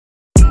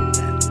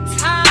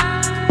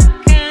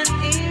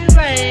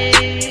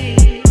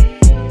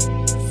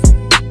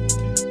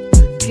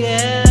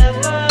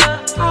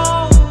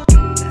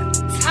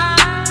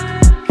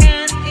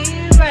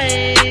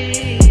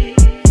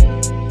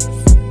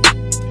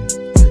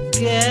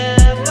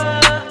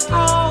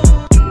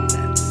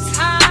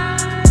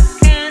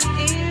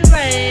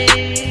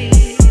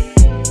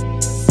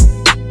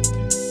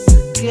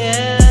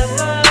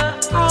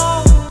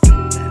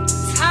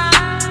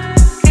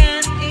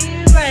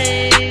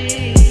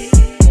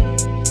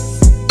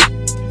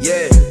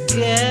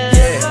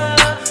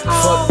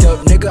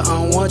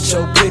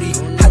Your pity.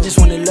 I just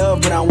wanted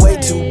love, but I'm way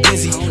too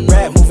busy.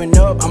 Rap moving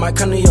up, I might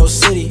come to your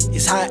city.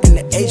 It's hot in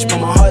the H, but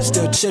my heart's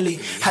still chilly.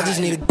 I just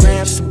need a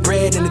gram, some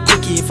bread, and a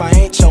quickie. If I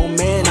ain't your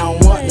man, I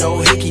don't want no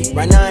hickey.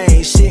 Right now I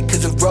ain't shit,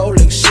 cause the road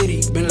looks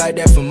shitty. Been like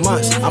that for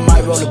months, I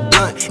might roll a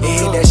blunt and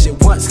hit that shit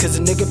once, cause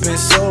a nigga been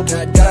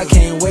sober. God, I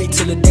can't wait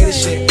till the day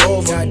this shit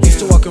over. Used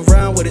to walk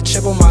around with a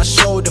chip on my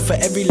shoulder. For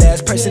every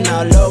last person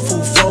I love who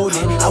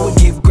folded, I would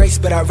give grace,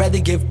 but I'd rather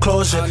give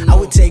closure. I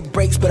would take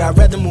breaks, but I'd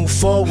rather move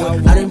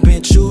forward. I done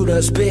been chewed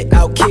up, spit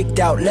out, kicked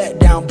out, let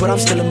down, but I'm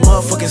still a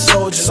motherfucking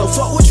soldier. So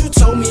fuck what you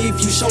told me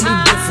if you showed me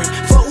different.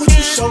 Fuck what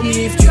you showed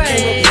me if you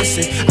came up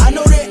listen. I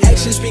know that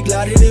actions speak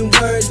louder than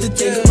words. To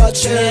think about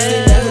change,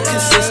 they never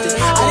consistent.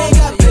 I didn't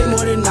got paid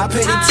more than I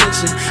paid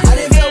attention. I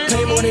didn't feel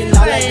pain more than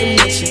I like to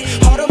mention.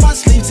 Hard on my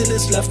sleeve till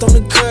it's left on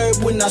the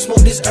curb. When I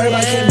smoke this herb,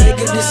 I can't make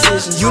a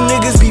decision. You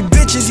niggas be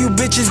bitches, you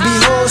bitches be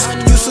hoes.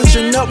 You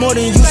switching up more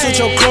than you switch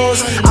your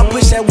clothes. I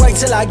push that white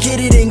till I get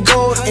it in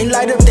gold, and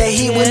light up that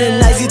heat when the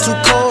nights get too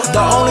cold. The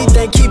only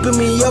thing keeping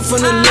me up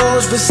from the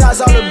nose,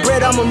 besides all the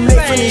bread I'ma make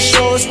from these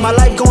shows. My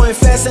life going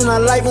fast and I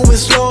like moving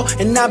slow,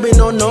 and I've been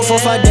on no for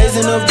 5 days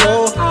in a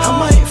row. I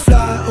might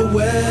fly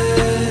away,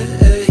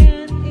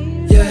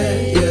 yeah,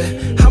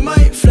 yeah. I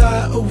might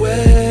fly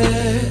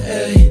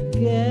away,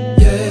 yeah,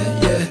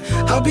 yeah.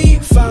 I'll be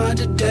fine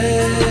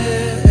today,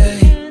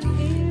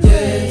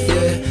 yeah,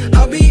 yeah.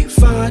 I'll be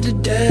fine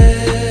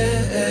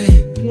today,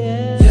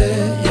 yeah,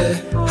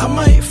 yeah. I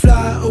might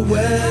fly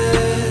away,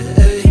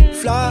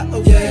 fly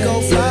away,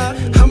 go fly.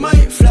 I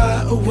might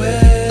fly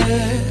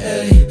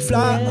away,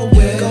 fly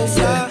away, go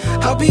fly.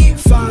 I'll be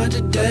fine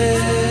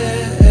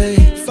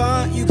today,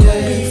 fine, you gon'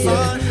 be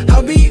fine.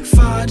 I'll be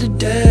fine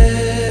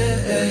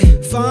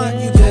today, fine,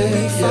 you gon'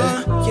 be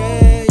fine,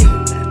 yeah,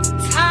 yeah.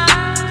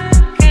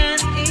 Time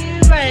can't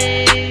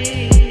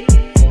erase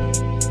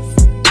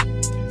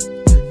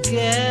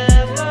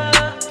together.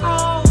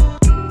 Oh,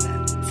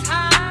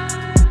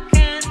 time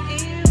can't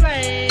erase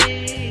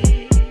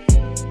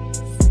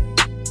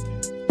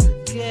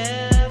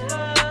together.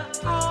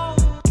 Oh,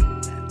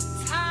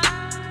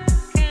 time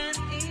can't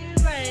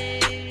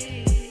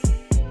erase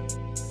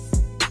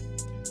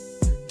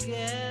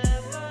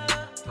together.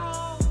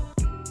 Oh,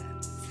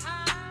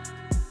 time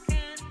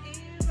can't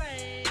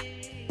erase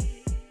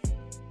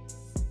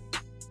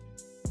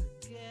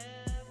together.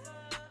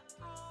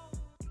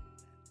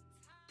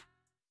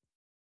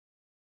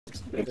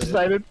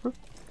 Excited for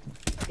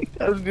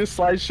a new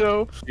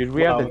slideshow. Dude,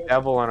 we have the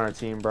devil on our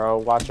team, bro.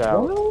 Watch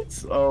out.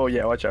 What? Oh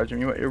yeah, watch out,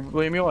 Jimmy.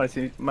 William, you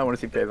might want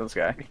to see pay this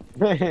guy.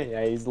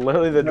 Yeah, he's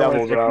literally the No,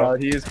 devil, bro.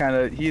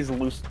 He's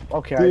loose.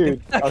 Okay,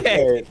 Dude, I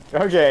think,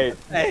 okay.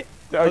 Hey.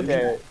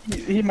 Okay.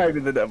 he might be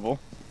the devil.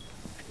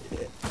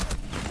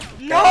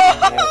 No!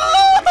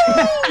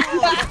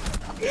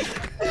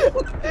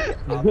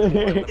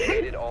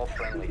 Eliminated all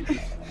friendlies.